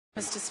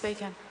Mr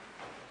Speaker,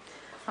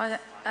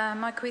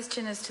 my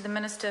question is to the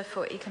Minister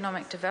for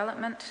Economic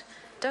Development.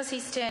 Does he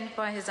stand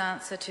by his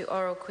answer to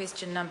oral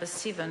question number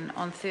 7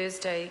 on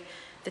Thursday,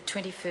 the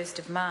 21st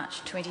of March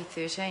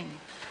 2013?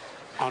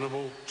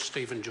 Honourable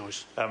Stephen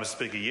Joyce. Mr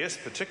Speaker, yes,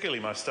 particularly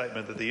my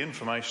statement that the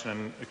information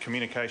and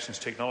communications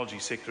technology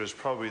sector is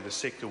probably the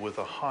sector with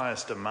the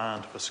highest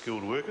demand for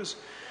skilled workers,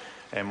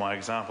 and my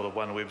example of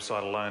one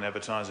website alone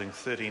advertising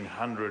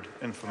 1,300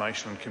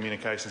 information and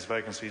communications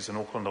vacancies in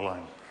Auckland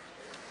alone.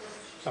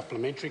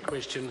 Supplementary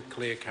question,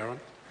 Clare Curran.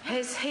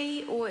 Has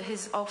he or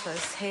his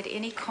office had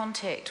any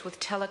contact with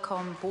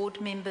Telecom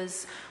board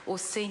members or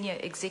senior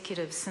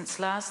executives since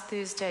last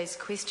Thursday's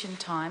question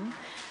time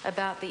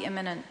about the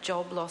imminent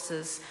job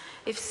losses?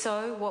 If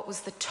so, what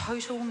was the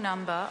total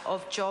number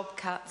of job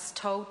cuts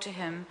told to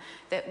him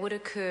that would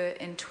occur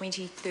in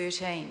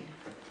 2013?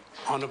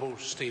 Honourable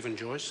Stephen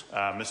Joyce.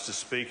 Mr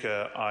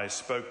Speaker, I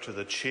spoke to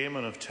the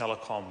chairman of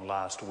Telecom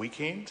last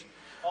weekend.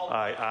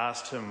 I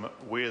asked him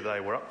where they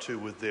were up to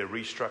with their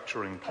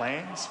restructuring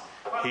plans.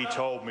 He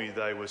told me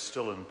they were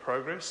still in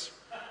progress.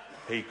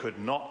 He could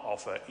not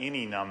offer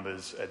any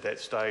numbers at that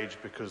stage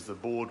because the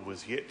board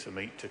was yet to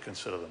meet to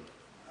consider them.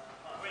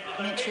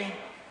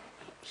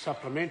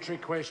 Supplementary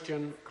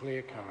question,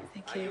 Clare Curran.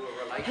 Thank you.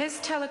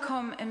 Has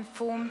Telecom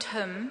informed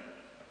him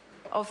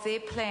of their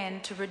plan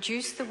to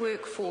reduce the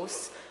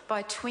workforce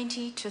by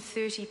 20 to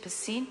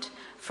 30%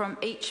 from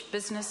each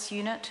business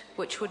unit,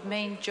 which would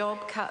mean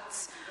job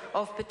cuts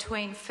of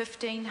between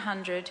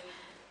 1,500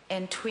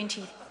 and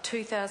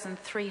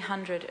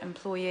 2,300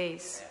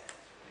 employees?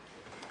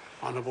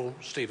 Honourable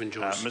Stephen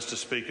Joyce. Mr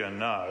Speaker,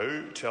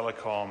 no.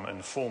 Telecom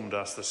informed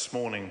us this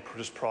morning,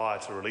 just prior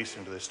to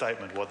releasing to their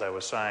statement what they were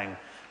saying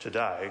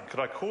today. Could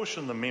I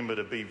caution the member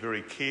to be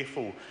very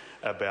careful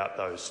about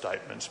those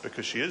statements,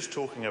 because she is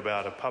talking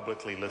about a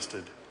publicly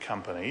listed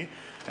company,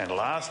 and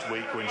last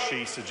week when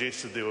she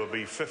suggested there would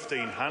be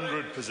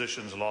 1,500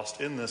 positions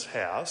lost in this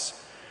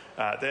House,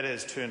 that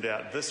has turned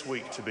out this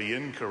week to be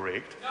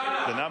incorrect.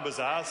 The numbers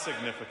are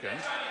significant.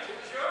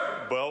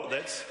 Well,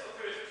 as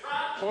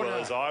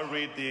I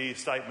read the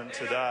statement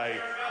today,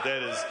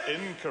 that is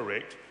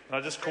incorrect, and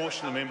I just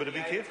caution the member to be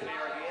careful.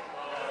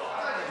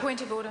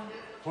 Point of order.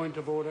 Point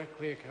of order,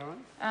 Clare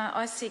Curran.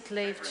 I seek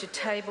leave to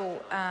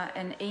table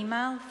an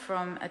email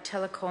from a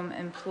Telecom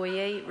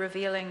employee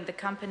revealing the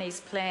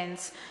company's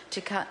plans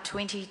to cut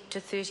 20 to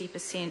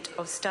 30%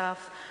 of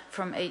staff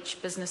from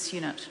each business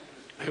unit.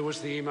 Who was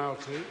the email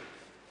to?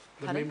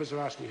 The Pardon? members are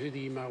asking who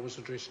the email was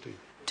addressed to.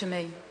 To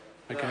me.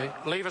 Okay.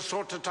 Leave us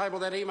sought to table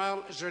that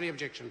email. Is there any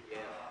objection?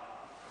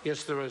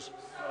 Yes, there is.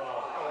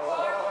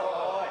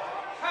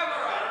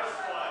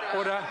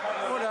 Order.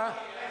 Order.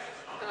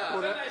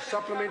 Order.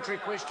 Supplementary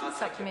question.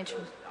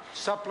 Supplementary.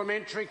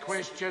 Supplementary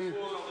question.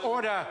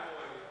 Order.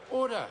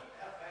 Order.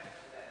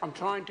 I'm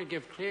trying to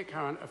give Clare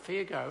Curran a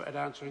fair go at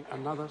asking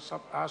another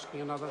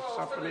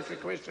supplementary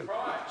question.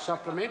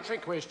 Supplementary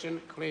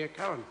question, Clare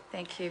Curran.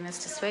 Thank you,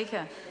 Mr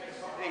Speaker.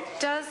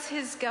 Does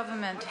his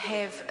government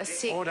have a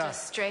sector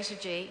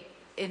strategy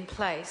in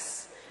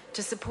place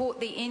to support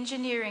the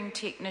engineering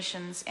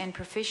technicians and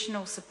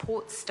professional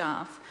support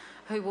staff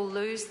who will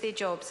lose their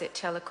jobs at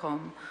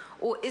Telecom,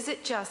 or is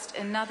it just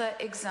another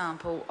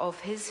example of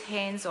his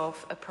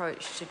hands-off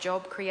approach to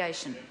job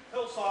creation?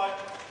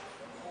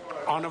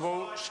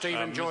 Honourable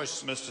Stephen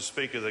Joyce. Mr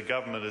Speaker, the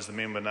government, as the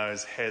member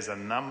knows, has a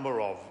number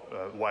of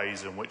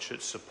ways in which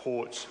it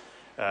supports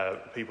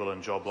people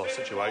in job loss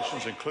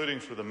situations, including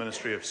through the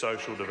Ministry of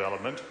Social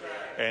Development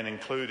and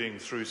including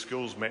through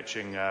skills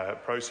matching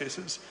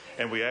processes.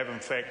 And we have in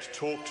fact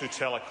talked to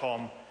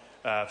Telecom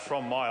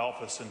from my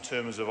office in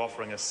terms of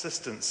offering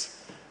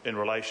assistance in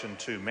relation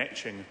to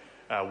matching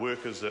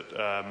workers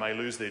that may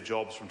lose their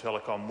jobs from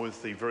Telecom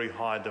with the very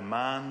high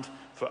demand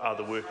for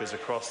other workers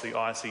across the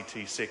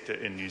ICT sector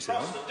in New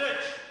Zealand.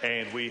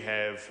 And we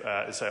have,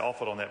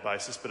 offered on that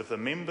basis. But if the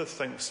member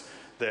thinks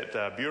that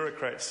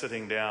bureaucrats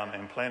sitting down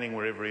and planning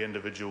where every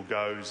individual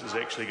goes is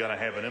actually going to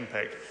have an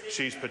impact,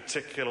 she's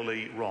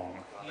particularly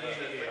wrong.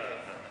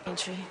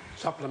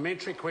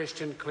 Supplementary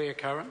question, Clare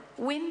Curran.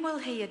 When will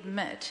he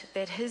admit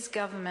that his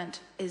government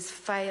is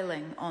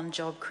failing on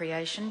job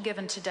creation,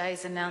 given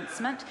today's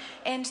announcement,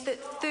 and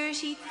that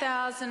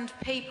 30,000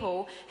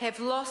 people have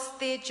lost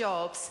their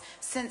jobs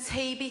since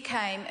he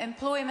became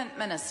Employment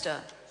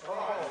Minister?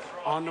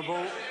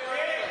 Honourable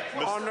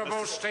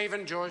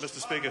Stephen Joyce. Mr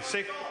Speaker,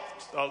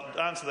 I'll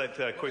answer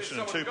that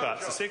question in two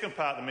parts. The second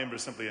part, the member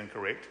is simply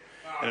incorrect.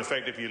 And in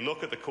fact, if you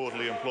look at the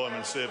quarterly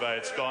employment survey,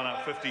 it's gone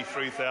up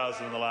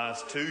 53,000 in the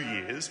last 2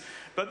 years.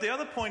 But the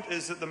other point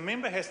is that the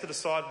member has to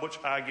decide which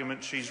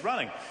argument she's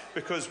running,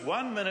 because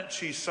 1 minute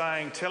she's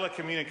saying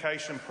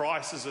telecommunication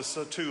prices are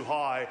so too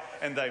high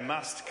and they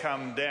must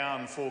come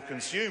down for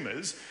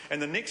consumers,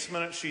 and the next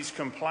minute she's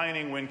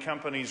complaining when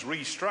companies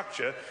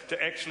restructure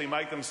to actually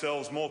make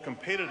themselves more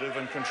competitive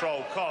and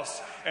control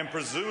costs and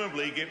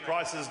presumably get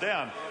prices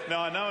down.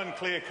 Now, I know in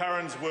Clare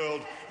Curran's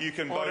world you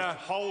can both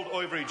hold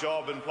every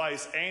job in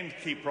place and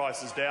keep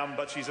prices down,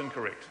 but she's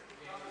incorrect.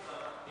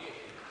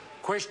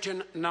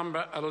 Question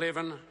number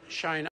 11, Shane.